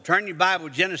Turn your Bible,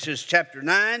 Genesis chapter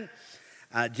 9.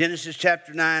 Genesis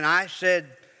chapter 9. I said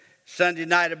Sunday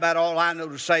night about all I know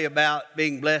to say about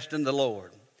being blessed in the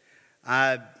Lord.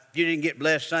 If you didn't get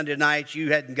blessed Sunday night,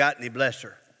 you hadn't got any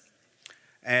blesser.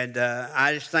 And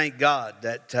I just thank God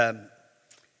that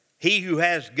he who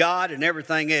has God and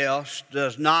everything else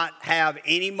does not have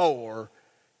any more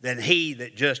than he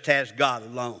that just has God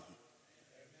alone.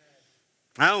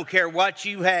 I don't care what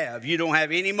you have. You don't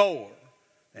have any more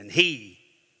than he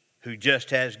who just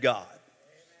has God.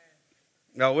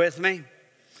 Go with me?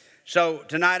 So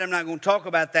tonight I'm not going to talk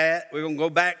about that. We're going to go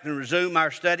back and resume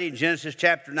our study in Genesis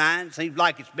chapter 9. It seems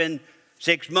like it's been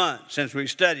 6 months since we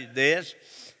studied this.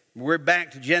 We're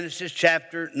back to Genesis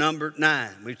chapter number 9.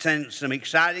 We've seen some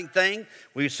exciting things.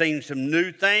 We've seen some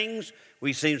new things.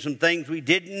 We've seen some things we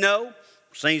didn't know.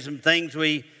 We've seen some things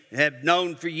we have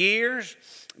known for years.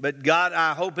 But God,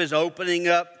 I hope, is opening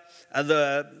up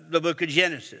the book of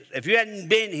Genesis. If you hadn't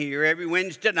been here every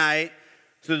Wednesday night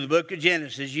through the book of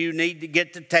Genesis, you need to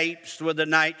get the tapes for the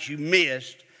nights you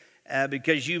missed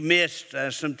because you missed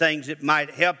some things that might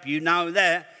help you. Not only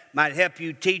that, might help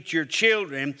you teach your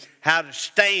children how to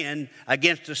stand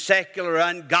against the secular,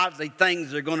 ungodly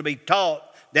things that are going to be taught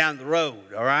down the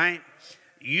road, all right?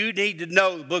 You need to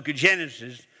know the book of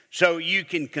Genesis so you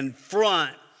can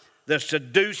confront the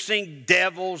seducing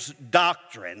devil's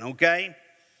doctrine, okay?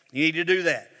 You need to do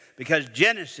that because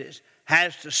Genesis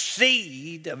has the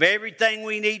seed of everything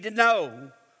we need to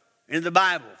know in the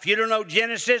Bible. If you don't know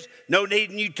Genesis, no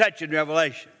need in you touching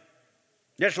Revelation.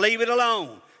 Just leave it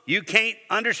alone. You can't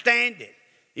understand it.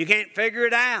 You can't figure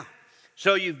it out.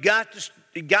 So you've got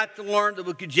to learn the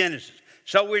book of Genesis.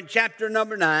 So we're in chapter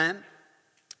number 9.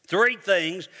 3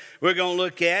 things we're going to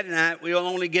look at, and we'll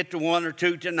only get to 1 or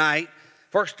 2 tonight.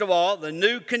 First of all, the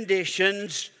new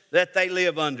conditions that they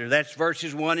live under. That's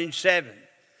verses 1 and 7.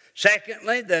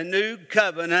 Secondly, the new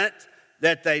covenant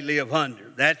that they live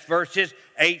under. That's verses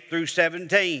 8 through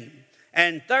 17.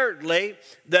 And thirdly,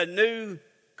 the new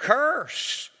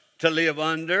curse to live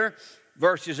under,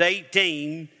 verses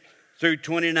 18 through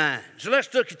 29. So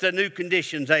let's look at the new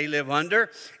conditions they live under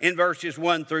in verses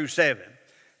 1 through 7.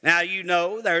 Now, you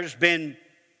know there's been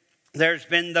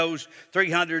those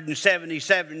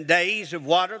 377 days of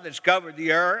water that's covered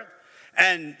the earth.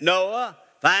 And Noah,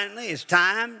 finally, it's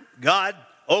time. God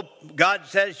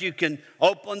says you can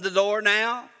open the door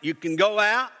now. You can go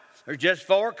out. There's just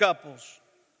 4 couples.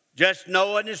 Just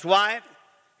Noah and his wife,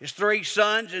 his 3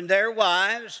 sons and their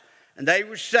wives. And they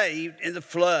were saved in the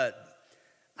flood.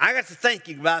 I got to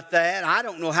thinking about that. I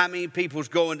don't know how many people's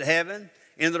going to heaven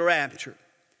in the rapture.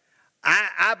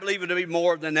 I believe it'll be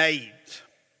more than 8.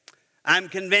 I'm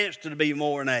convinced it'll be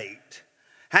more than 8.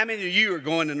 How many of you are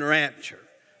going in the rapture?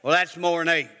 Well, that's more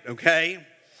than 8, okay?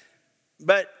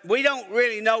 But we don't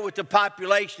really know what the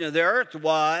population of the earth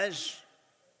was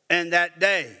in that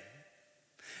day.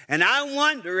 And I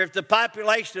wonder if the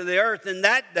population of the earth in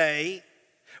that day,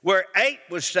 where 8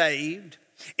 was saved,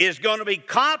 is going to be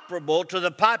comparable to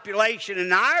the population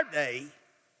in our day,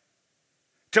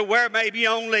 to where maybe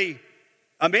only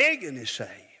 1 million is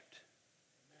saved.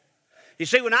 You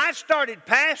see, when I started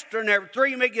pastoring, there were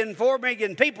 3 million, 4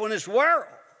 million people in this world.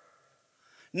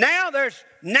 Now there's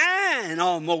 9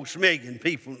 almost million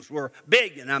people in this world.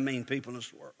 Billion, I mean, people in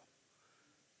this world.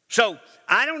 So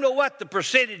I don't know what the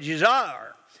percentages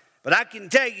are, but I can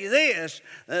tell you this.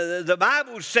 The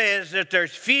Bible says that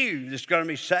there's few that's going to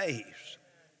be saved.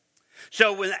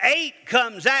 So when 8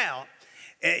 comes out,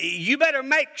 you better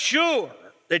make sure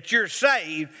that you're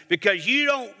saved because you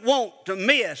don't want to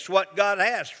miss what God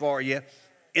has for you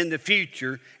in the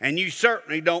future, and you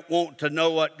certainly don't want to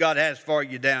know what God has for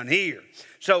you down here.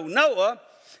 So Noah,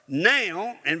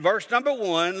 now, in verse number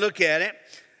 1, look at it.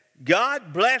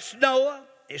 God blessed Noah,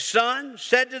 his son,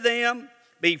 said to them,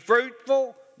 be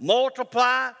fruitful,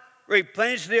 multiply,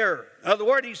 replenish the earth. In other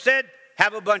words, he said,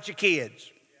 have a bunch of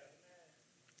kids.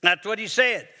 That's what he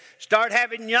said. Start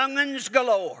having young'uns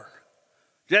galore.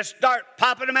 Just start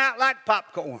popping them out like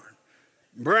popcorn.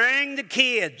 Bring the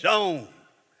kids on.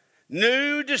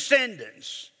 New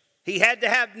descendants. He had to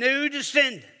have new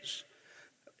descendants.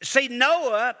 See,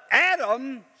 Noah,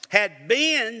 Adam, had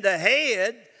been the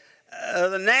head,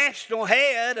 the national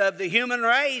head of the human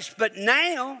race, but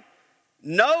now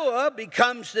Noah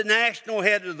becomes the national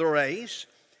head of the race,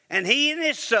 and he and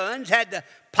his sons had to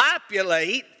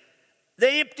populate the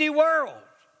empty world,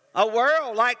 a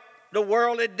world like the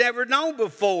world had never known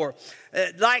before,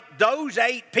 like those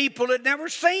 8 people had never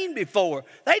seen before.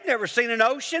 They'd never seen an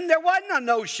ocean. There wasn't an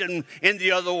ocean in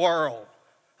the other world.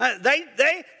 They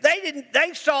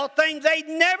saw things they'd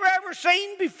never ever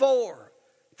seen before.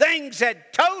 Things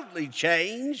had totally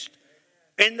changed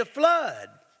in the flood.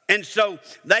 And so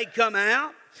they come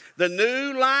out. The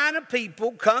new line of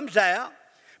people comes out.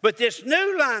 But this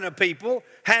new line of people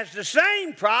has the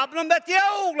same problem that the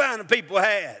old line of people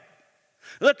had.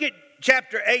 Look at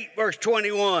chapter 8, verse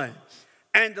 21.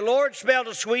 And the Lord smelled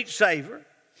a sweet savor.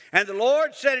 And the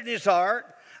Lord said in his heart,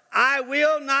 I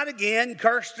will not again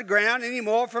curse the ground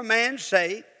anymore for man's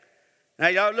sake. Now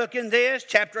y'all look in this,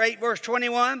 chapter 8, verse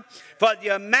 21. For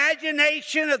the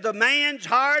imagination of the man's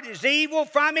heart is evil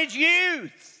from his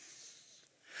youth.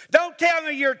 Don't tell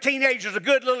me your teenager's a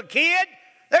good little kid.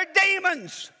 They're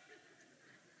demons.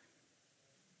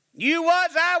 You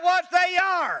was, I was, they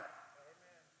are.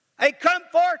 They come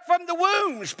forth from the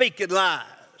womb speaking lies.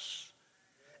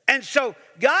 And so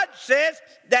God says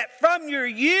that from your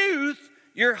youth,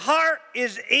 your heart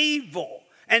is evil.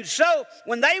 And so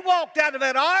when they walked out of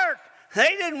that ark, they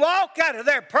didn't walk out of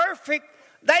there perfect.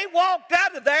 They walked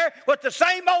out of there with the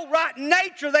same old rotten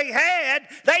nature they had.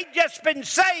 They'd just been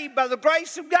saved by the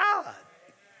grace of God.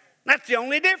 That's the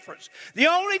only difference. The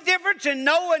only difference in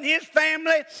Noah and his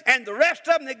family and the rest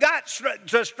of them that got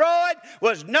destroyed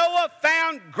was Noah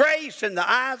found grace in the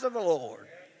eyes of the Lord.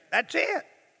 That's it.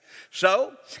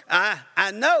 So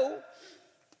I know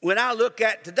when I look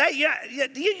at today,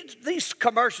 these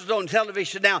commercials on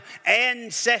television now,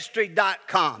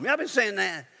 Ancestry.com. Y'all been saying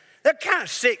that? They're kind of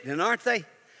sickening, aren't they?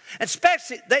 And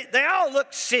especially, they all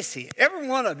look sissy. Every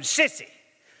one of them sissy.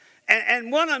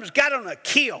 And one of them's got on a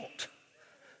kilt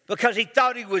because he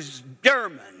thought he was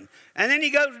German. And then he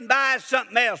goes and buys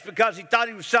something else because he thought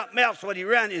he was something else when he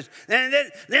ran his. And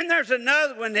then there's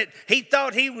another one that he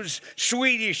thought he was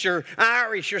Swedish or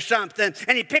Irish or something.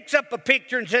 And he picks up a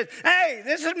picture and says, hey,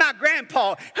 this is my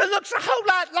grandpa who looks a whole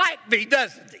lot like me,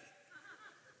 doesn't he?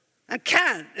 And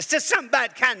it's just something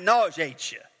about kind of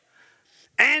nauseates you.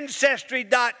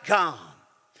 Ancestry.com.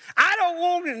 I don't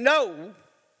want to know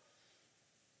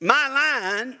my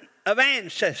line of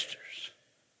ancestors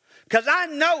because I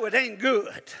know it ain't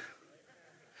good.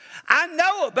 I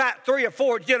know about 3 or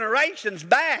 4 generations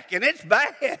back, and it's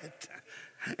bad.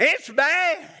 It's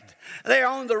bad. They're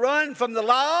on the run from the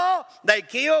law. They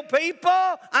kill people.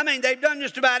 I mean, they've done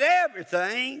just about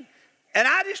everything. And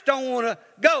I just don't want to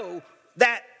go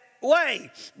that way.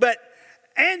 But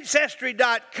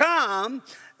Ancestry.com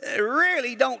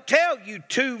really don't tell you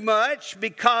too much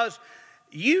because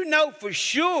you know for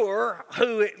sure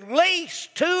who at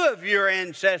least 2 of your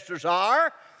ancestors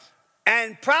are,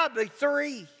 and probably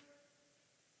 3.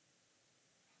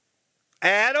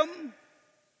 Adam,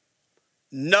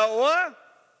 Noah,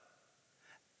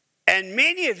 and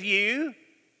many of you,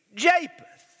 Japheth.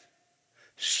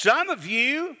 Some of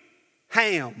you,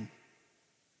 Ham.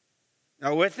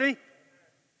 Are you with me?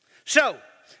 So,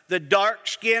 the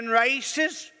dark-skinned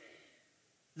races,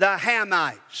 the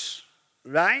Hamites,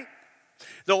 right?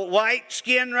 The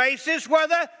white-skinned races were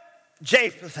the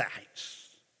Japhethites.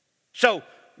 So,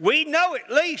 we know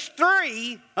at least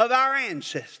 3 of our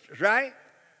ancestors, right?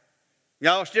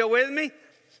 Y'all still with me?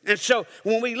 And so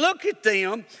when we look at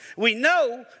them, we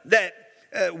know that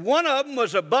one of them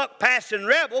was a buck-passing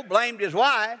rebel, blamed his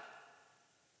wife.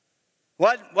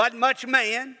 Wasn't much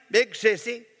man, big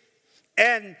sissy.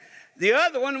 And the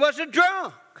other one was a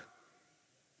drunk.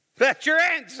 That's your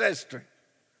ancestry.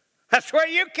 That's where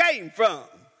you came from.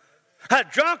 A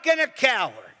drunk and a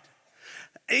coward.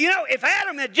 You know, if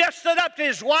Adam had just stood up to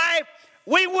his wife,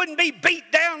 we wouldn't be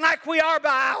beat down like we are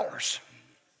by ours.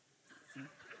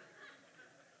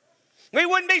 We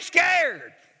wouldn't be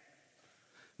scared.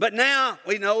 But now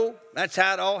we know that's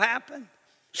how it all happened.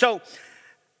 So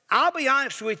I'll be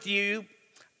honest with you,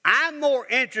 I'm more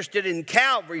interested in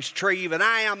Calvary's tree than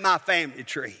I am my family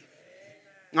tree.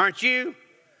 Aren't you?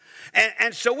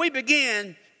 And so we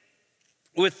begin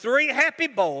with 3 happy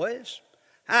boys,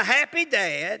 a happy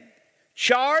dad,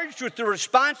 charged with the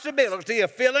responsibility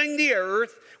of filling the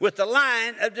earth with a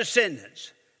line of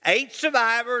descendants. 8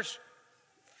 survivors,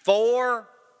 4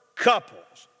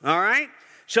 couples. All right?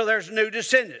 So there's a new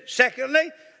descendant.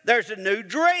 Secondly, there's a new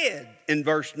dread in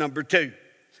verse number 2.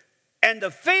 And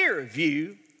the fear of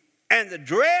you and the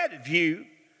dread of you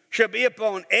shall be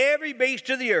upon every beast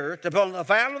of the earth, upon the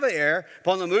fowl of the air,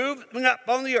 upon the moving up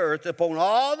on the earth, upon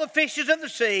all the fishes of the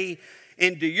sea.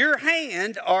 Into your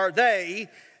hand are they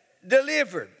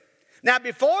delivered. Now,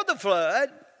 before the flood,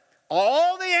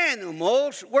 all the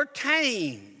animals were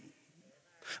tame.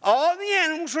 All the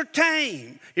animals were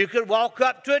tame. You could walk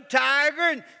up to a tiger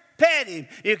and pet him.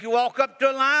 You could walk up to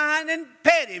a lion and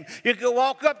pet him. You could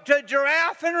walk up to a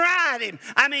giraffe and ride him.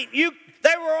 I mean,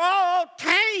 they were all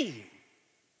tame.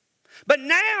 But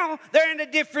now they're in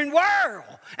a different world.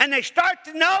 And they start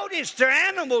to notice their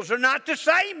animals are not the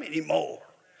same anymore.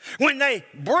 When they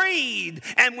breed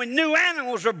and when new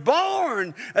animals are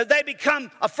born, they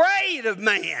become afraid of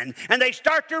man. And they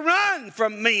start to run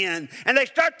from men. And they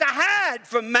start to hide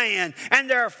from man. And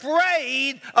they're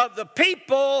afraid of the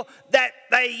people that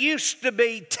they used to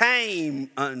be tame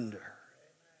under.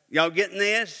 Y'all getting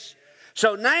this?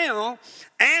 So now,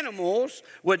 animals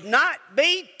would not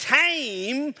be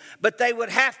tame, but they would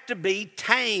have to be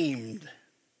tamed.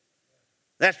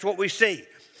 That's what we see.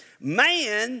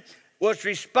 Man was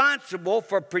responsible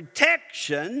for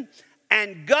protection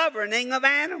and governing of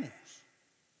animals.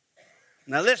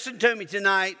 Now listen to me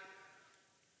tonight.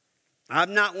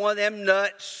 I'm not one of them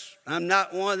nuts. I'm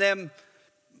not one of them,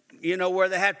 where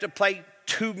they have to play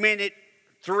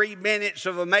 3 minutes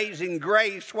of Amazing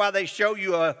Grace while they show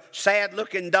you a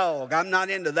sad-looking dog. I'm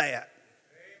not into that.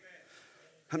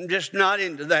 I'm just not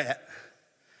into that.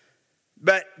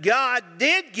 But God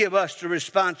did give us the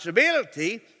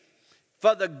responsibility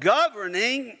for the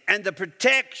governing and the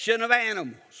protection of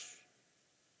animals.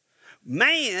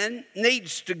 Man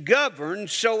needs to govern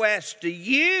so as to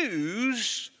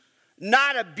use,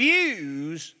 not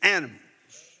abuse, animals.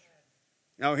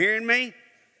 Y'all hearing me?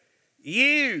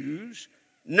 Use,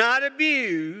 not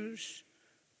abuse,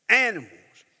 animals.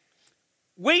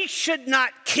 We should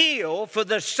not kill for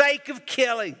the sake of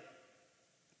killing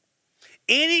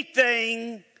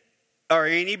anything or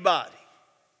anybody.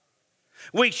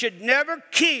 We should never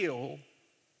kill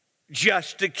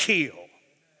just to kill,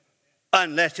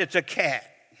 unless it's a cat.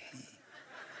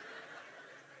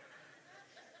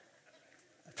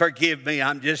 Forgive me,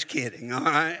 I'm just kidding, all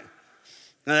right?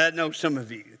 I know some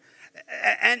of you.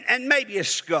 And maybe a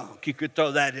skunk, you could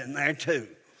throw that in there too.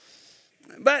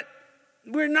 But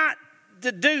we're not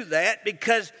to do that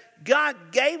because God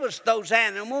gave us those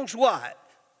animals, what?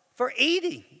 For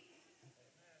eating.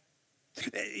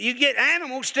 You get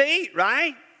animals to eat,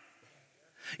 right?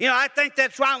 I think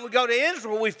that's why when we go to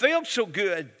Israel, we feel so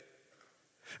good.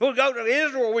 We'll go to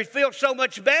Israel, we feel so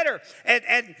much better.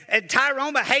 And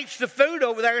Tyrone hates the food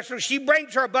over there, so she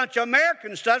brings her a bunch of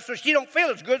American stuff so she don't feel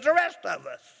as good as the rest of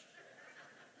us.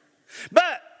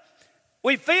 But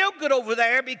we feel good over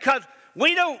there because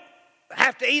we don't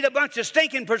have to eat a bunch of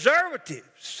stinking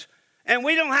preservatives. And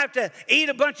we don't have to eat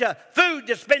a bunch of food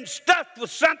that's been stuffed with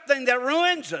something that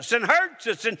ruins us and hurts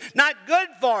us and not good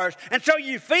for us. And so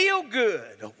you feel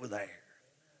good over there.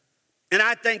 And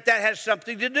I think that has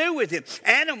something to do with it.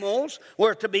 Animals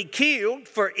were to be killed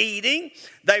for eating.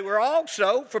 They were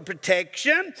also for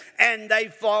protection. And they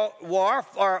fought war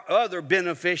for other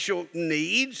beneficial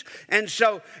needs. And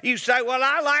so you say, well,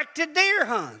 I like to deer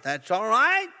hunt. That's all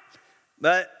right.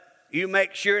 But you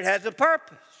make sure it has a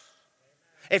purpose.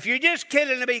 If you're just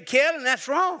killing to be killing, that's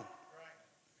wrong.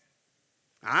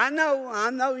 I know.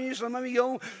 Some of you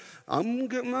go, I'm going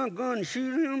to get my gun and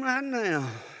shoot him right now.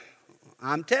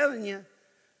 I'm telling you,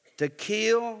 to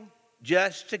kill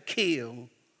just to kill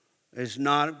is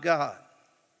not of God.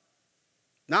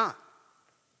 Not.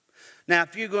 Now,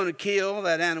 if you're going to kill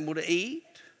that animal to eat,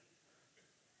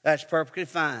 that's perfectly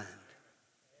fine.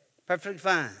 Perfectly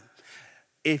fine.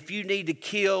 If you need to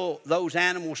kill those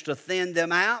animals to thin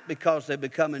them out because they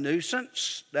become a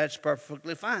nuisance, that's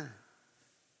perfectly fine.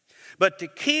 But to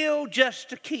kill just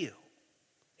to kill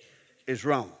is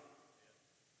wrong.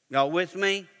 Y'all with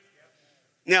me?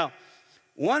 Now,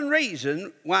 one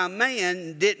reason why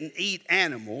man didn't eat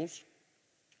animals,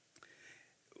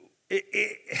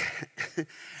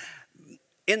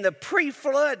 in the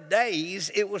pre-flood days,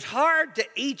 it was hard to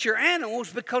eat your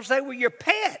animals because they were your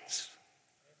pets.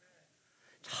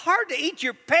 It's hard to eat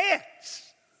your pets.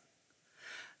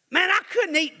 Man, I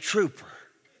couldn't eat Trooper.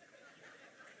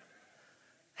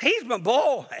 He's my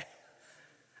boy.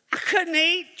 I couldn't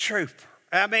eat Trooper.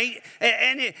 I mean,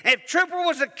 and if Trooper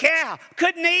was a cow,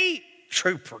 couldn't eat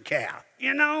Trooper cow,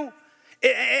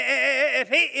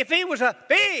 If he was a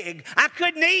pig, I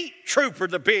couldn't eat Trooper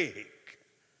the pig.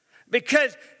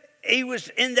 Because he was,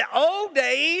 in the old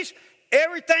days,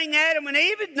 everything Adam and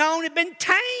Eve had known had been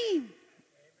tame.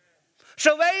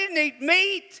 So they didn't eat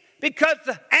meat because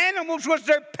the animals was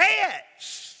their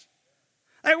pets.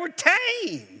 They were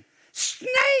tame.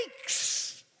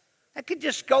 Snakes. They could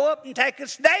just go up and take a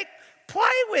snake, play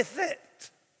with it.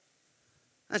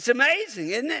 That's amazing,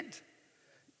 isn't it?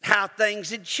 How things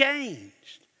had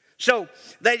changed. So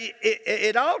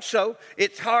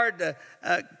it's hard to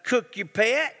cook your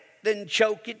pet, then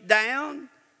choke it down.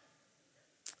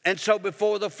 And so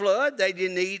before the flood, they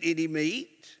didn't eat any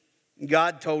meat.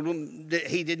 God told them that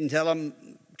he didn't tell them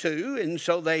to, and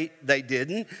so they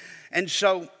didn't. And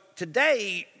so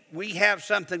today we have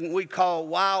something we call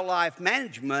wildlife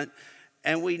management,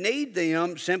 and we need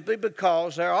them simply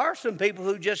because there are some people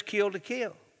who just kill to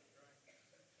kill.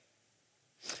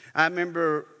 I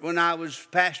remember when I was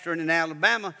pastoring in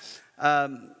Alabama,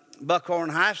 Buckhorn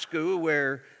High School,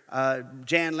 where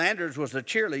Jan Landers was a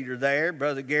cheerleader there.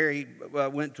 Brother Gary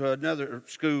went to another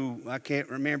school. I can't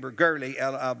remember, Gurley.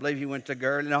 I believe he went to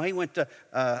Gurley. No, he went to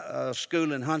a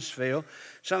school in Huntsville.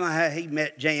 Somehow he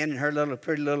met Jan in her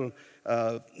pretty little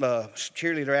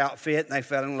cheerleader outfit, and they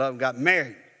fell in love and got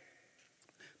married.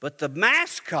 But the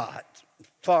mascot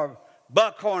for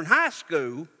Buckhorn High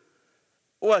School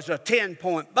was a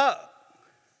 10-point buck.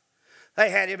 They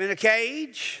had him in a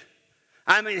cage.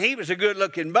 I mean, he was a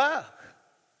good-looking buck.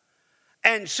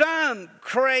 And some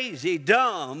crazy,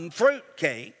 dumb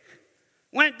fruitcake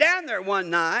went down there one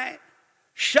night,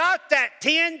 shot that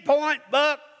 10-point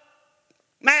buck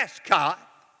mascot,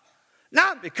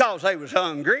 not because they was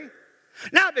hungry,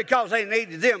 not because they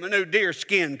needed them a new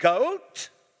deerskin coat,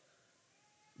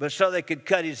 but so they could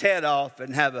cut his head off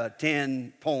and have a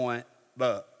 10-point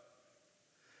buck.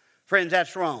 Friends,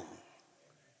 that's wrong.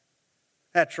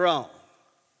 That's wrong.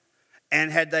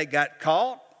 And had they got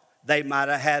caught, they might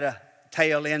have had a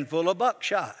tail end full of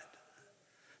buckshot,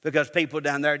 because people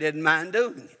down there didn't mind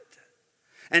doing it.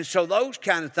 And so those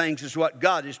kind of things is what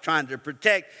God is trying to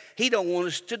protect. He don't want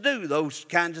us to do those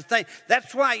kinds of things.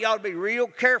 That's why you ought to be real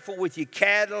careful with your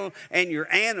cattle and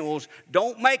your animals.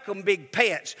 Don't make them big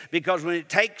pets, because when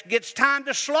it gets time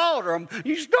to slaughter them,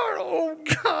 you start, oh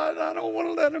God, I don't want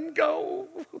to let them go.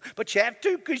 But you have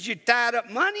to, because you tied up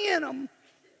money in them.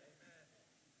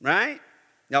 Right?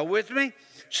 Y'all with me?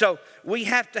 So we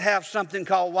have to have something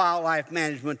called wildlife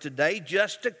management today,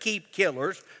 just to keep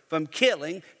killers from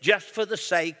killing just for the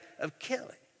sake of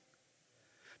killing.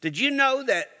 Did you know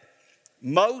that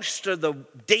most of the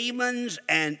demons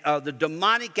and the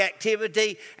demonic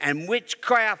activity and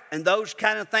witchcraft and those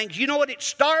kind of things, you know what it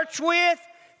starts with?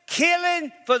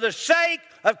 Killing for the sake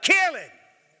of killing.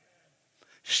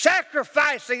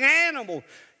 Sacrificing animals,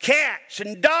 cats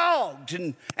and dogs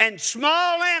and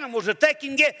small animals that they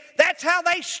can get. That's how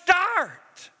they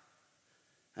start.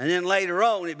 And then later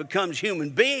on, it becomes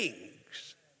human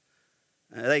beings.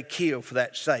 They kill for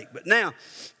that sake. But now,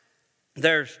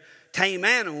 there's tame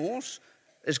animals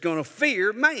that's going to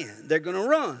fear man. They're going to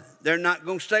run. They're not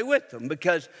going to stay with them,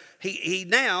 because he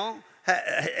now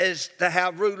is to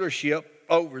have rulership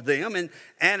over them, and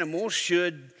animals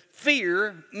should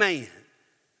fear man.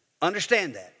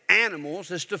 Understand that.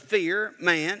 Animals is to fear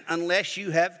man unless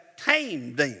you have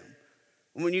tamed them.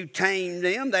 When you tame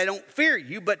them, they don't fear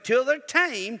you, but till they're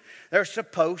tamed, they're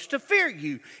supposed to fear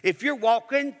you. If you're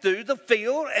walking through the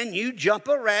field and you jump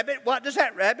a rabbit, what does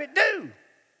that rabbit do?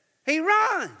 He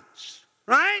runs,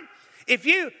 right? If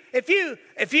you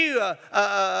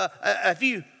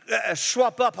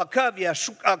swap up a covey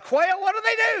of quail, what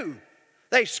do?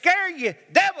 They scare you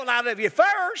devil out of you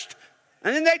first,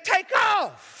 and then they take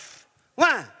off.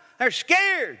 Why? They're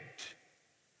scared.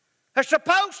 They're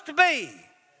supposed to be.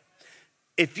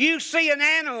 If you see an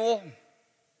animal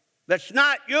that's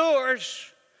not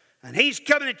yours and he's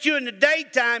coming at you in the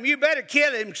daytime, you better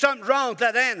kill him. Something's wrong with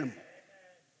that animal.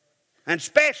 And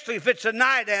especially if it's a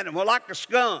night animal like a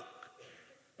skunk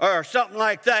or something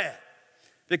like that,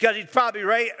 because he's probably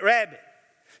rabid.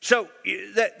 So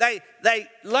they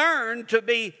learned to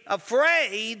be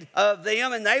afraid of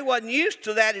them, and they wasn't used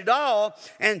to that at all.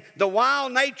 And the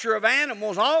wild nature of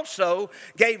animals also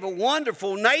gave a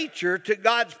wonderful nature to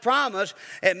God's promise.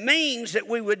 It means that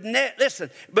we would,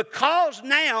 listen, because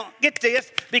now, get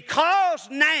this, because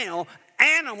now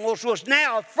animals was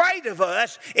now afraid of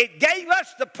us, it gave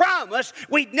us the promise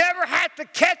we'd never have to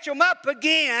catch them up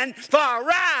again for a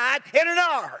ride in an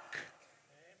ark.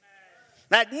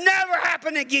 That never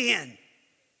happened again.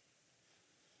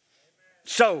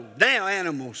 So now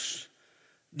animals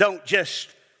don't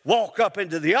just walk up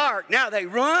into the ark. Now they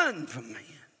run from man.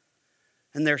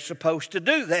 And they're supposed to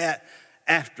do that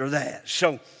after that.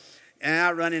 So, and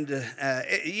I run into,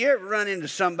 you ever run into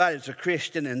somebody that's a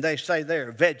Christian and they say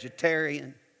they're a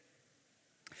vegetarian?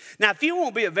 Now, if you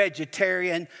won't be a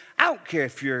vegetarian, I don't care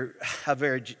if you're a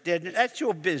vegetarian. That's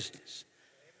your business.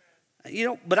 You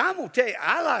know, but I'm going to tell you,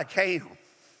 I like ham.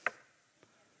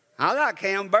 I like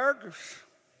hamburgers.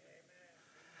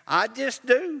 I just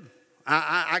do.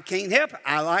 I can't help it.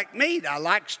 I like meat. I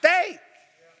like steak.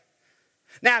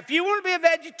 Now, if you want to be a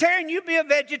vegetarian, you be a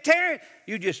vegetarian.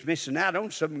 You're just missing out on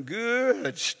some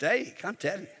good steak, I'm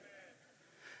telling you.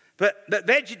 But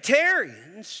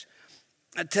vegetarians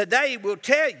today will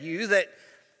tell you that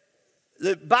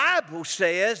the Bible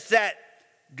says that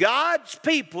God's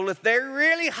people, if they're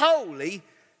really holy,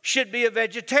 should be a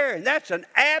vegetarian. That's an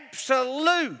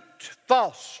absolute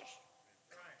false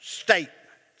statement.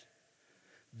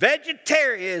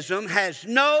 Vegetarianism has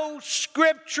no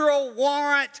scriptural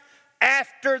warrant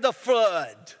after the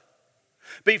flood.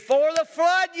 Before the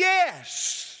flood,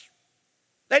 yes.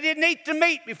 They didn't eat the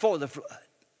meat before the flood.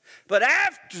 But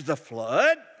after the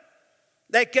flood,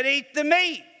 they could eat the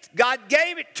meat. God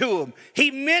gave it to them.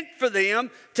 He meant for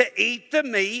them to eat the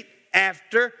meat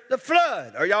after the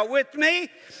flood. Are y'all with me?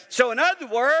 So in other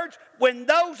words, when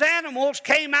those animals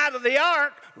came out of the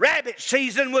ark, rabbit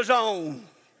season was on.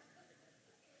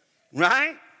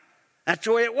 Right? That's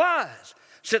the way it was.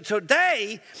 So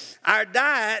today, our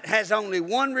diet has only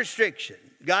one restriction.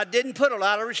 God didn't put a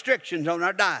lot of restrictions on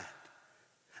our diet.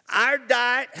 Our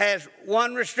diet has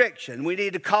one restriction. We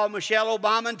need to call Michelle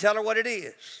Obama and tell her what it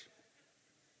is.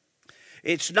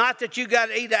 It's not that you got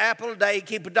to eat an apple a day and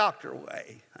keep a doctor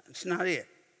away. That's not it. It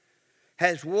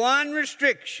has one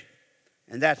restriction,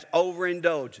 and that's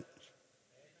overindulgence.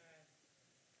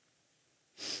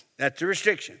 That's the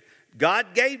restriction. God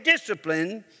gave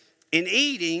discipline in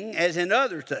eating as in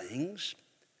other things,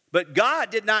 but God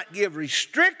did not give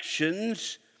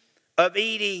restrictions of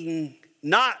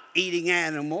not eating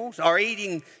animals or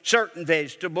eating certain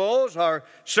vegetables or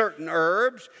certain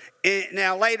herbs.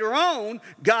 Now later on,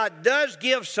 God does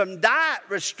give some diet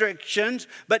restrictions,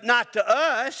 but not to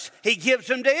us. He gives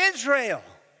them to Israel.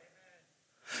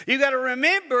 You got to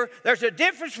remember, there's a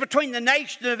difference between the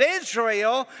nation of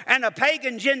Israel and a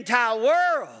pagan Gentile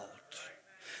world.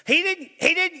 He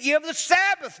didn't give the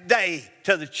Sabbath day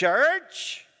to the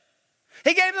church.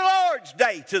 He gave the Lord's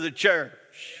day to the church.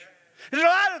 There's a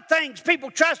lot of things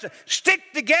people try to stick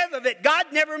together that God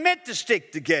never meant to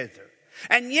stick together.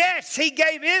 And yes, He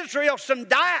gave Israel some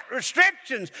diet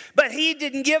restrictions, but He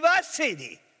didn't give us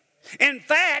any. In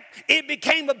fact, it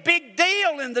became a big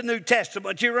deal in the New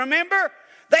Testament. You remember?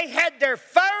 They had their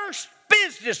first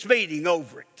business meeting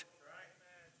over it.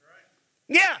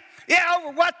 Yeah,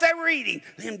 over what they were eating.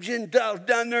 Them Gentiles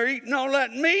down there eating all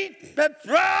that meat, that's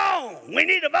wrong. We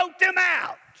need to vote them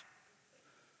out.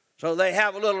 So they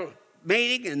have a little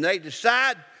meeting and they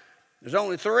decide there's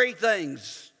only three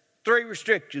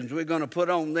restrictions we're going to put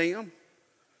on them.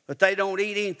 But they don't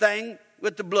eat anything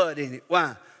with the blood in it.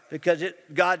 Why? Because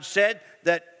God said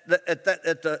that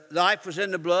the life was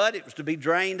in the blood. It was to be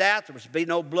drained out. There was to be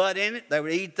no blood in it. They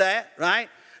would eat that, right?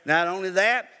 Not only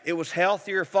that, it was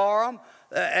healthier for them.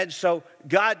 And so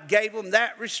God gave them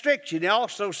that restriction. He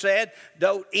also said,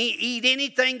 don't eat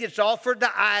anything that's offered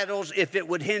to idols if it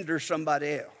would hinder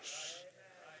somebody else.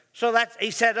 So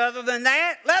He said, other than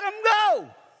that, let them go.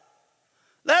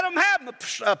 Let them have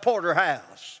a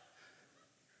porterhouse.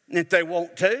 And if they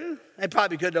want to, they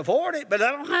probably couldn't afford it, but they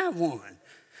don't have one.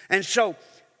 And so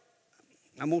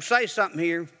I'm going to say something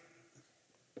here.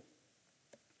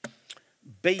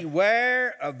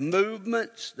 Beware of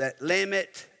movements that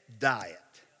limit diet.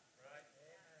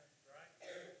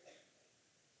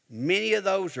 Many of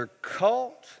those are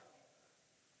cult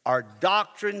or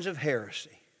doctrines of heresy.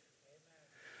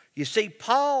 You see,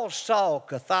 Paul saw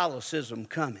Catholicism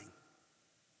coming.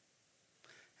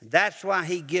 And that's why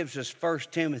he gives us 1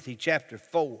 Timothy chapter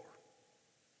 4.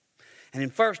 And in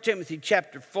 1 Timothy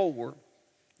chapter 4,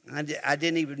 I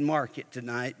didn't even mark it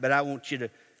tonight, but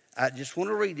I just want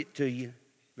to read it to you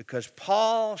because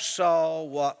Paul saw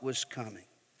what was coming.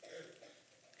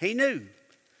 He knew.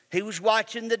 He was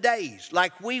watching the days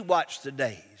like we watch the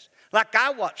days, like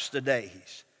I watch the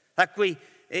days, like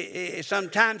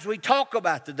sometimes we talk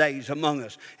about the days among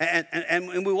us,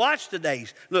 and we watch the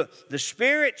days. Look, the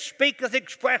Spirit speaketh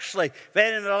expressly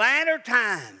that in the latter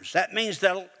times, that means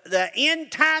the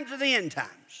end times of the end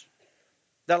times,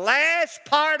 the last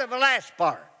part of the last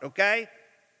part, okay?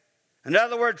 In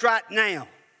other words, right now,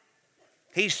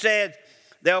 He said,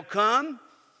 they'll come,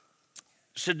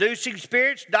 seducing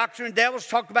spirits, doctrine of devils,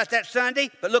 talked about that Sunday,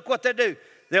 but look what they do.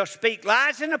 They'll speak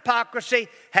lies and hypocrisy,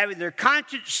 having their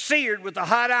conscience seared with a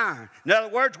hot iron. In other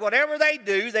words, whatever they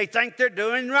do, they think they're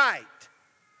doing right.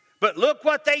 But look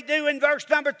what they do in verse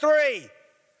number 3.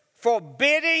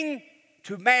 Forbidding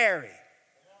to marry.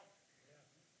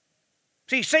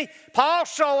 See, Paul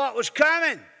saw what was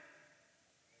coming.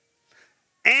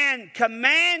 And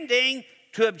commanding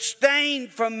to abstain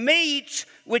from meats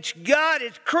which God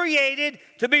has created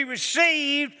to be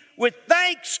received with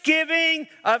thanksgiving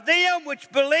of them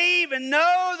which believe and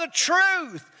know the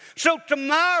truth. So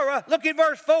tomorrow, look at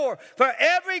verse 4. For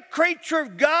every creature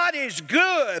of God is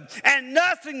good and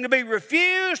nothing to be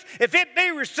refused if it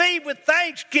be received with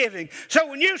thanksgiving. So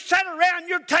when you sit around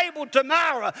your table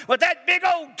tomorrow with that big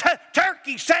old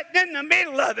turkey sitting in the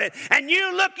middle of it, and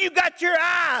you got your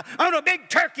eye on a big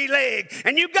turkey leg,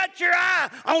 and you got your eye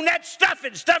on that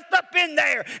stuffing stuffed up in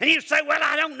there, and you say, well,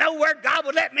 I don't know where God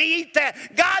would let me eat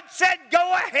that. God said,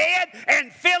 go ahead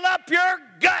and fill up your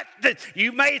gut.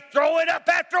 You may throw it up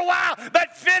after after a while,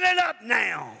 but fill it up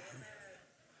now.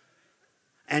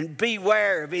 And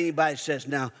beware of anybody that says,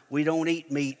 now, we don't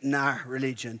eat meat in our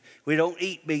religion. We don't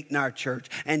eat meat in our church.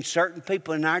 And certain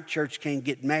people in our church can't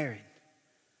get married.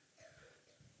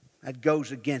 That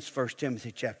goes against 1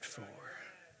 Timothy chapter 4.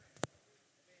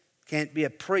 Can't be a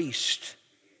priest.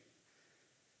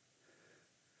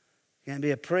 Can't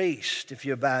be a priest if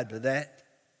you abide by that.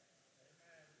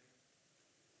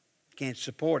 Can't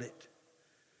support it.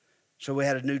 So we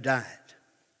had a new diet.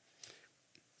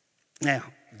 Now,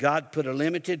 God put a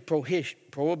limited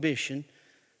prohibition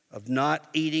of not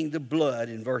eating the blood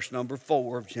in verse number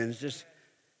 4 of Genesis.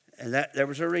 And that there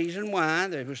was a reason why.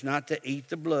 There was not to eat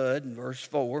the blood in verse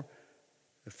 4.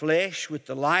 The flesh with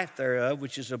the life thereof,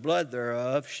 which is the blood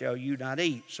thereof, shall you not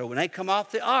eat. So when they come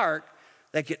off the ark,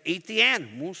 they could eat the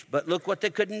animals, but look what they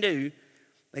couldn't do.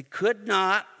 They could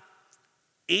not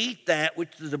eat that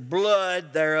which the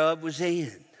blood thereof was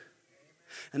in.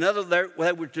 In other words,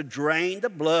 they were to drain the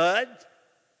blood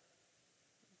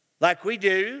like we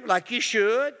do, like you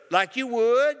should, like you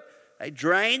would. They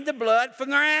drain the blood from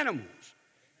their animals.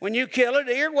 When you kill a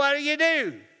deer, what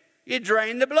do? You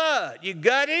drain the blood. You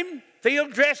gut him,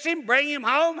 field dress him, bring him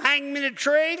home, hang him in a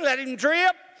tree, let him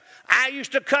drip. I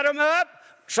used to cut them up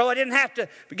so I didn't have to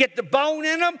get the bone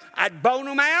in them. I'd bone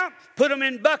them out, put them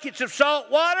in buckets of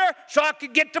salt water so I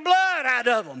could get the blood out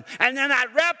of them. And then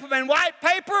I'd wrap them in white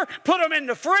paper, put them in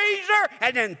the freezer,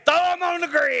 and then throw them on the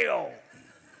grill.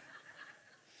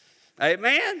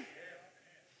 Amen?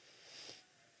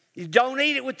 You don't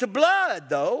eat it with the blood,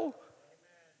 though.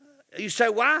 You say,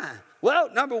 why? Well,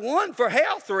 number one, for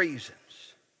health reasons.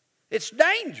 It's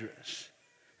dangerous.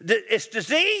 It's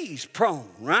disease prone,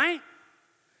 right?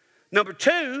 Number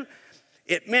two,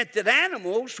 it meant that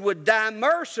animals would die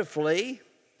mercifully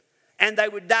and they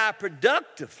would die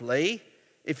productively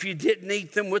if you didn't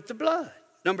eat them with the blood.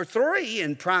 Number three,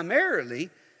 and primarily,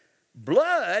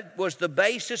 blood was the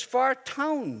basis for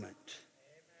atonement.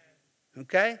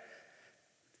 Okay?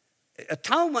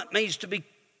 Atonement means to be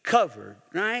covered,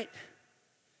 right?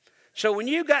 So when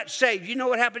you got saved, you know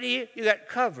what happened to you? You got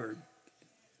covered.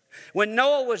 When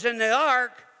Noah was in the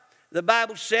ark, the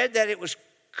Bible said that it was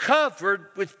covered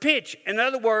with pitch. In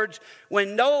other words,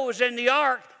 when Noah was in the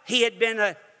ark, he had been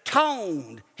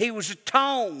atoned. He was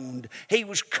atoned. He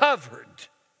was covered.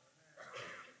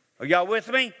 Are y'all with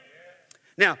me?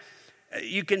 Now,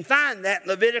 you can find that in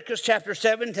Leviticus chapter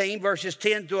 17, verses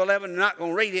 10 to 11. I'm not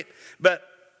going to read it, but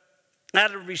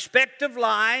out of respect of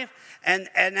life and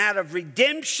out of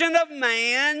redemption of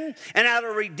man and out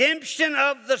of redemption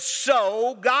of the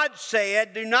soul, God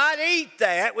said, do not eat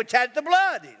that which has the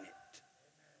blood in it.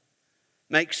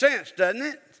 Makes sense, doesn't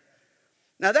it?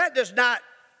 Now, that does not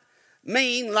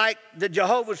mean, like the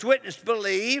Jehovah's Witnesses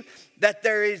believe,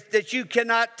 that you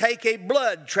cannot take a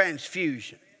blood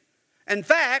transfusion. In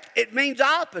fact, it means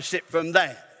opposite from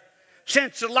that.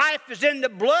 Since the life is in the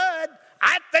blood,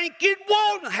 I think you'd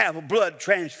want to have a blood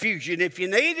transfusion if you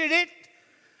needed it.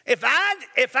 If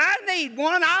I need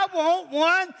one, I want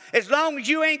one. As long as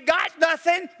you ain't got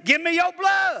nothing, give me your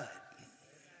blood.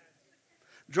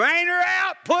 Drain her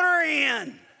out, put her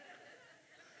in.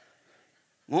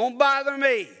 Won't bother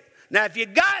me. Now, if you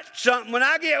got something, when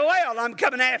I get well, I'm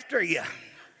coming after you.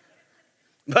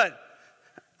 But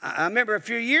I remember a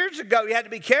few years ago, you had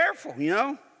to be careful, you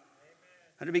know.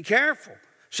 Had to be careful.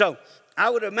 So I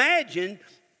would imagine,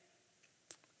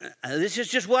 this is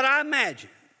just what I imagine.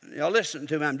 Y'all listen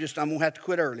to me, I'm going to have to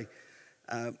quit early.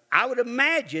 I would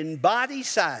imagine body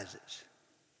sizes.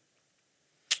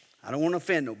 I don't want to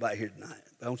offend nobody here tonight,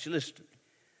 but don't you listen to me.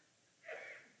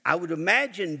 I would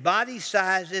imagine body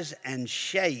sizes and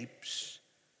shapes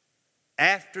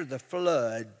after the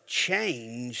flood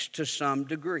changed to some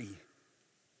degree.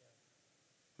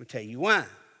 I'll tell you why.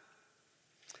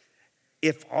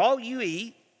 If all you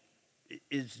eat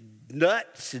is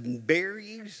nuts and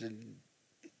berries and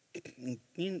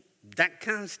that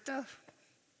kind of stuff,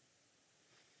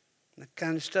 that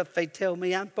kind of stuff they tell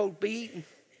me I'm supposed to be eating.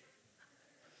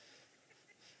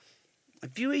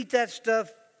 If you eat that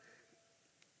stuff,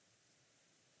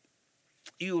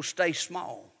 you'll stay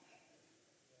small.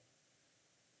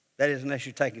 That is, unless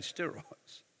you're taking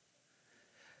steroids.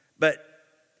 But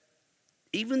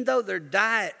even though their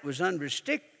diet was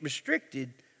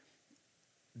unrestricted,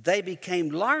 they became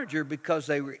larger because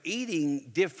they were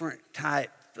eating different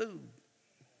type food.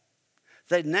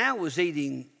 They now was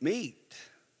eating meat.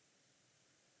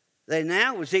 They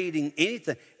now was eating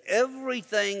anything.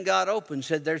 Everything got open,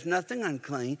 said there's nothing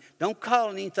unclean. Don't call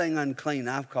anything unclean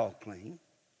I've called clean.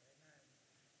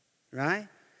 Right?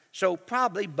 So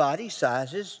probably body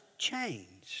sizes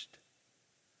changed.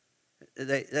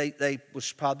 they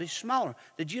was probably smaller.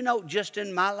 Did you know just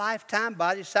in my lifetime,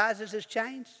 body sizes has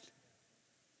changed?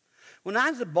 When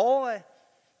I was a boy,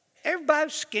 everybody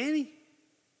was skinny.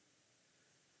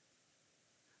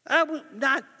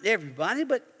 Not everybody,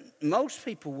 but most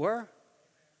people were.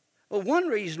 Well, one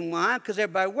reason why, because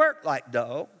everybody worked like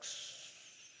dogs.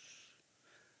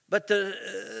 But the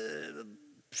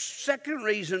second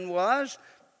reason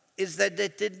is that they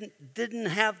didn't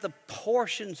have the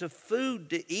portions of food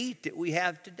to eat that we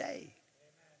have today.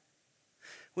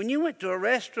 When you went to a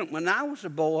restaurant when I was a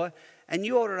boy and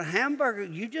you ordered a hamburger,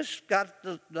 you just got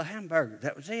the hamburger.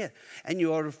 That was it. And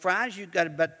you ordered fries, you got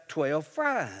about 12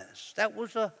 fries. That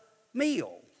was a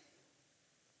meal.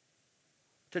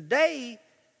 Today,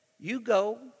 you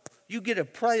get a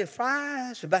plate of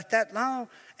fries about that long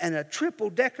and a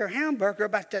triple-decker hamburger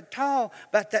about that tall,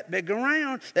 about that big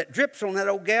around that drips on that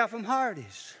old gal from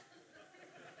Hardee's.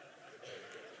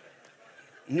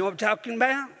 You know what I'm talking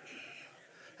about?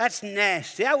 That's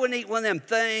nasty. I wouldn't eat one of them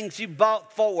things. You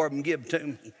bought 4 of them, give them to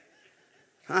me.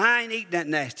 I ain't eating that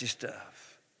nasty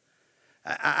stuff.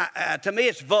 To me,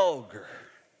 it's vulgar,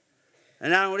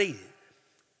 and I don't eat it.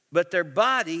 But their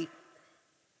body,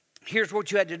 here's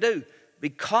what you had to do.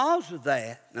 Because of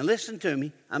that, now listen to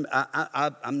me. I'm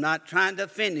not trying to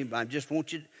offend anybody. I just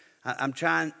want you. I'm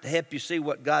trying to help you see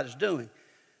what God is doing.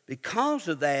 Because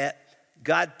of that,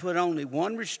 God put only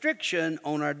one restriction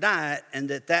on our diet, and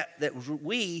that was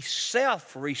we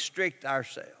self-restrict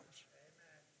ourselves.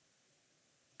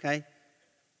 Okay?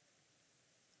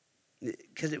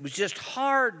 Because it was just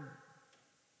hard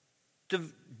to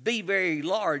be very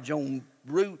large on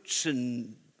roots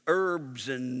and herbs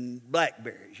and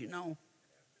blackberries, you know.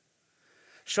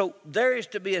 So there is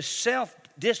to be a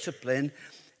self-discipline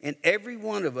in every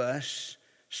one of us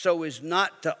so as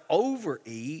not to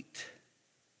overeat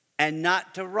and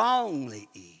not to wrongly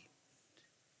eat.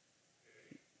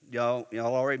 Y'all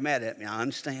already mad at me. I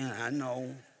understand. I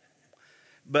know.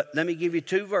 But let me give you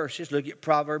 2 verses. Look at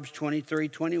Proverbs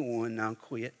 23:21. Now I'll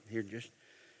quit.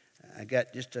 I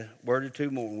got just a word or 2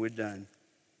 more and we're done.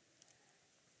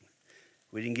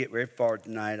 We didn't get very far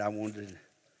tonight. I wanted to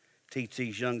teach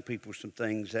these young people some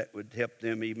things that would help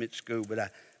them even at school, but I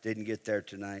didn't get there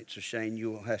tonight. So Shane,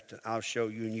 I'll show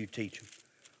you and you teach them.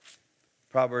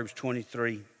 Proverbs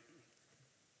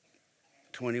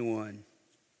 23:21.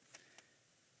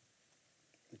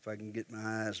 If I can get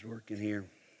my eyes working here.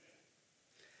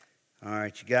 All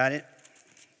right, you got it?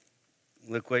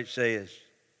 Look what it says.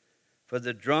 For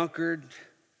the drunkard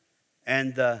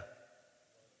and the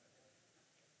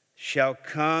shall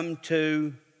come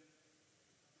to,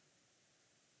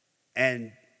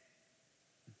 and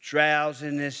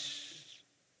drowsiness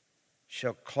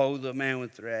shall clothe a man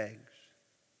with rags.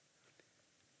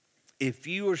 If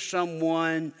you are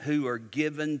someone who are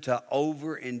given to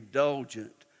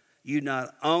overindulgent, you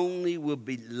not only will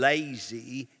be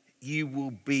lazy, you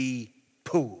will be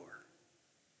poor.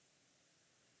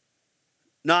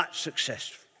 Not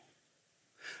successful.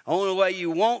 Only way you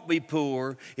won't be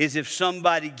poor is if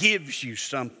somebody gives you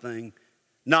something,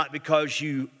 not because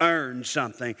you earn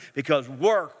something, because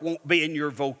work won't be in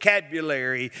your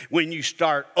vocabulary when you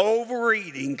start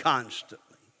overeating constantly.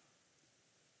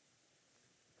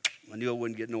 I knew I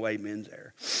wasn't getting no amens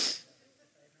there.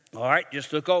 All right,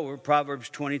 just look over Proverbs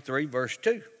 23, verse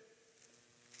 2.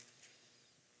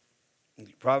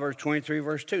 Proverbs 23,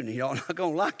 verse 2. Now, y'all not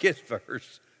going to like this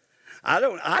verse. I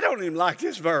don't even like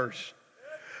this verse.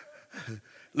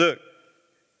 Look.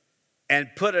 And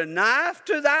put a knife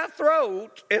to thy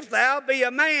throat if thou be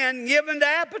a man given to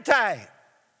appetite.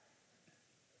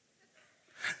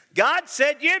 God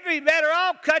said you'd be better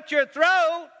off cut your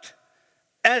throat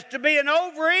as to be an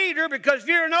overeater, because if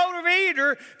you're an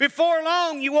overeater, before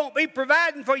long you won't be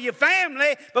providing for your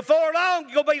family. Before long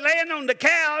you'll be laying on the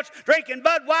couch drinking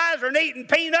Budweiser and eating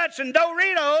peanuts and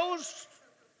Doritos.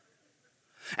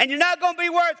 And you're not going to be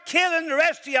worth killing the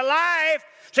rest of your life,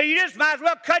 so you just might as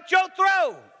well cut your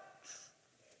throat.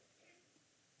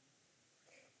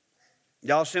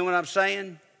 Y'all see what I'm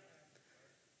saying?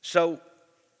 So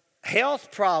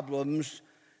health problems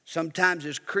sometimes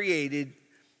is created,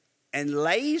 and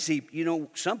lazy,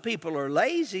 some people are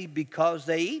lazy because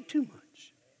they eat too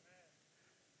much.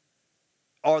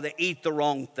 Or they eat the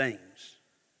wrong things.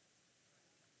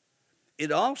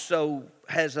 It also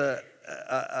has a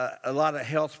lot of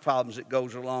health problems that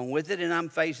goes along with it, and I'm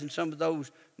facing some of those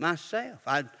myself.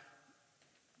 I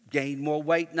gained more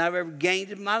weight than I've ever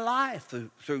gained in my life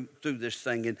through this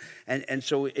thing. And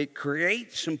so it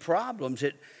creates some problems.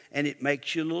 And it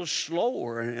makes you a little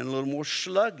slower and a little more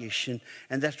sluggish. And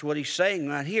that's what he's saying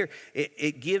right here.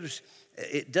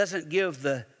 It doesn't give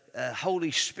the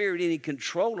Holy Spirit any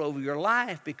control over your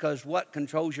life, because what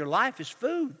controls your life is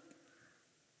food.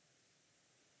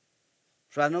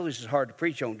 So I know this is hard to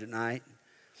preach on tonight.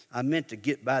 I meant to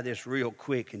get by this real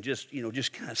quick and just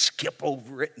kind of skip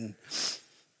over it.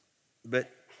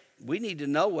 But we need to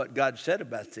know what God said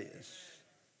about this,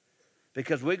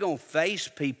 because we're going to face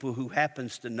people who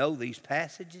happens to know these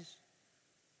passages,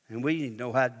 and we need to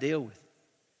know how to deal with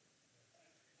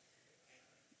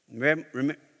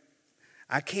it.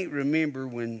 I can't remember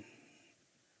when,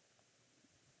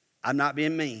 I'm not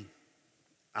being mean.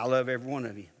 I love every one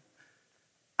of you.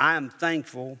 I am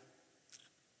thankful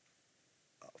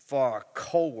for a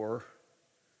core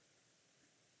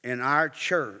in our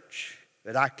church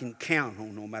that I can count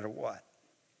on no matter what.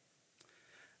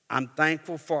 I'm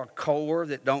thankful for a core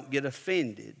that don't get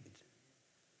offended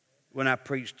when I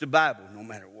preach the Bible no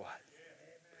matter what.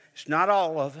 It's not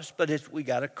all of us, but we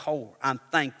got a core. I'm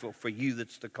thankful for you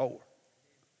that's the core.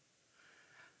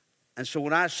 And so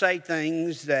when I say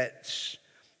things that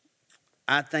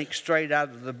I think straight out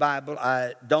of the Bible,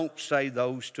 I don't say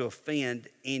those to offend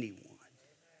anyone.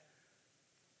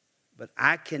 But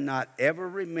I cannot ever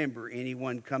remember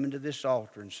anyone coming to this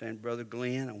altar and saying, Brother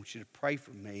Glenn, I want you to pray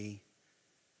for me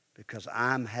because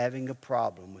I'm having a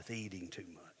problem with eating too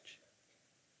much.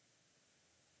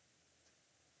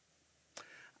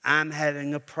 I'm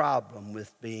having a problem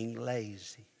with being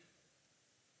lazy.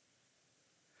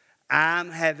 I'm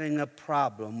having a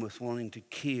problem with wanting to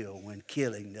kill when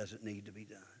killing doesn't need to be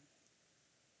done.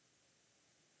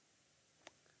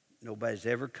 Nobody's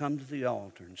ever come to the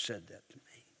altar and said that to me.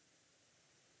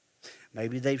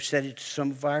 Maybe they've said it to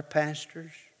some of our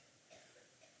pastors,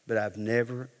 but I've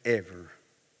never, ever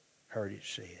heard it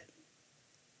said.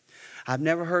 I've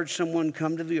never heard someone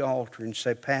come to the altar and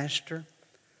say, Pastor,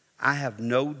 I have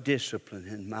no discipline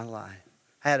in my life.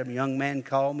 I had a young man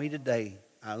call me today.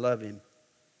 I love him.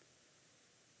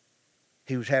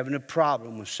 He was having a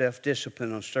problem with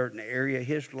self-discipline on a certain area of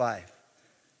his life.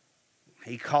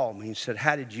 He called me and said,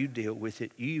 how did you deal with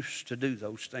it? You used to do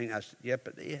those things. I said, yep,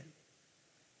 I did.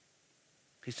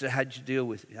 He said, how did you deal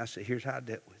with it? I said, here's how I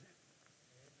dealt with it.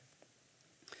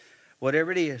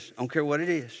 Whatever it is, I don't care what it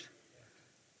is.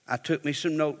 I took me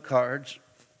some note cards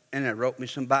and I wrote me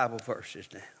some Bible verses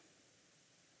down.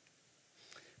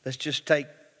 Let's just take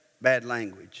bad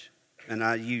language. And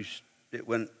I used it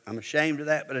when I'm ashamed of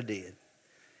that, but I did.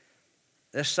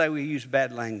 Let's say we use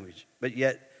bad language, but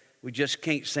yet we just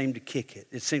can't seem to kick it.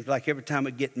 It seems like every time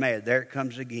we get mad, there it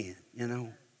comes again, you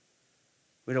know.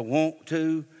 We don't want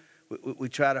to. We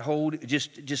try to hold it.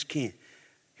 Just can't.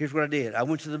 Here's what I did. I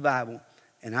went to the Bible,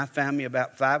 and I found me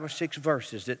about 5 or 6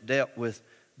 verses that dealt with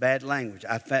bad language.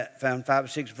 I found 5 or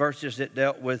 6 verses that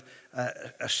dealt with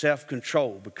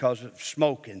self-control because of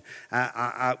smoking.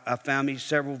 I found me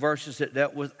several verses that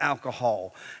dealt with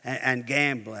alcohol and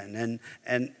gambling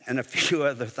and a few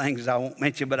other things I won't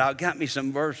mention, but I got me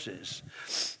some verses.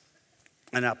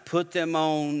 And I put them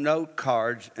on note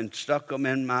cards and stuck them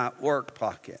in my work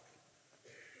pocket.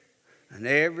 And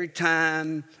every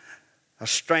time a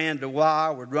strand of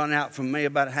wire would run out from me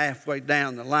about halfway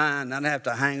down the line, I'd have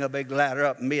to hang a big ladder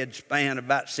up mid-span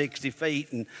about 60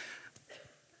 feet, and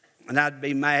I'd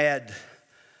be mad,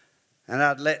 and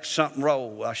I'd let something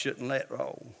roll I shouldn't let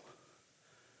roll.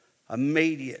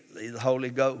 Immediately, the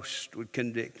Holy Ghost would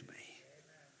convict me.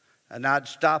 And I'd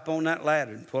stop on that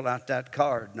ladder and pull out that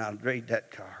card, and I'd read that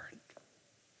card.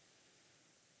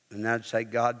 And I'd say,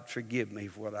 God, forgive me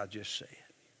for what I just said.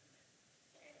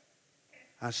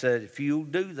 I said, if you'll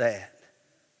do that,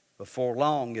 before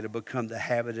long it'll become the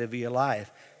habit of your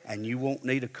life, and you won't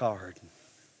need a card.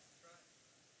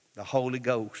 The Holy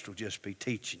Ghost will just be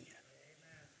teaching you.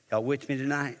 Y'all with me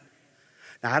tonight?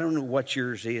 Now, I don't know what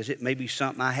yours is. It may be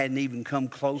something I hadn't even come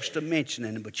close to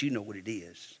mentioning, but you know what it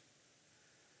is.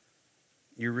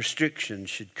 Your restrictions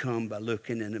should come by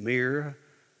looking in the mirror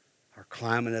or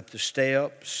climbing up the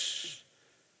steps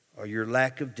or your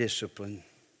lack of discipline.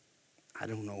 I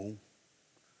don't know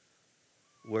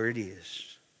where it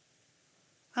is.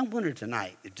 I wonder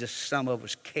tonight if just some of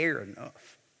us care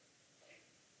enough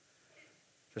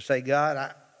to say,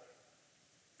 God,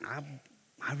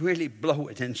 I really blow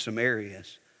it in some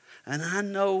areas. And I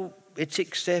know it's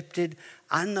accepted.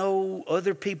 I know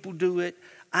other people do it.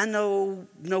 I know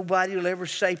nobody will ever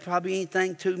say probably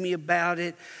anything to me about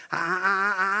it.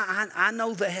 I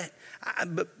know that.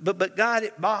 But God,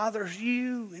 it bothers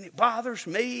you and it bothers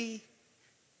me.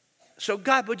 So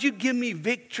God, would you give me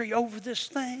victory over this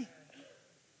thing?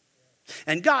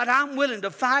 And God, I'm willing to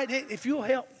fight it if you'll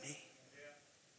help me.